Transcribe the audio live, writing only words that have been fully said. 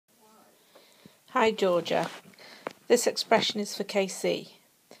Hi Georgia, this expression is for Kc.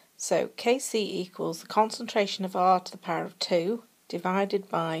 So Kc equals the concentration of R to the power of 2 divided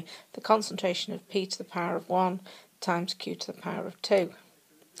by the concentration of P to the power of 1 times Q to the power of 2.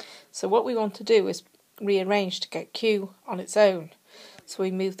 So what we want to do is rearrange to get Q on its own. So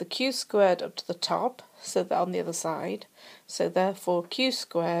we move the Q squared up to the top, so that on the other side. So therefore Q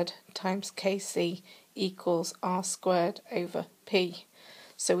squared times Kc equals R squared over P.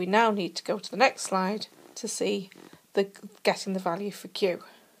 So we now need to go to the next slide to see getting the value for Q.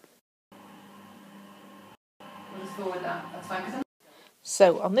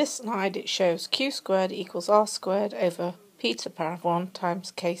 So on this slide it shows Q squared equals R squared over P to the power of 1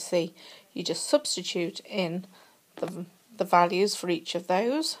 times Kc. You just substitute in the values for each of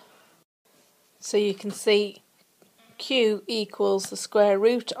those. So you can see Q equals the square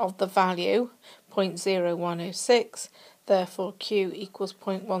root of the value 0.0106, therefore Q equals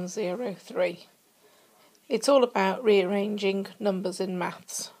 0.103. It's all about rearranging numbers in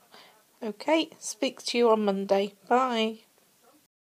maths. Okay, speak to you on Monday. Bye.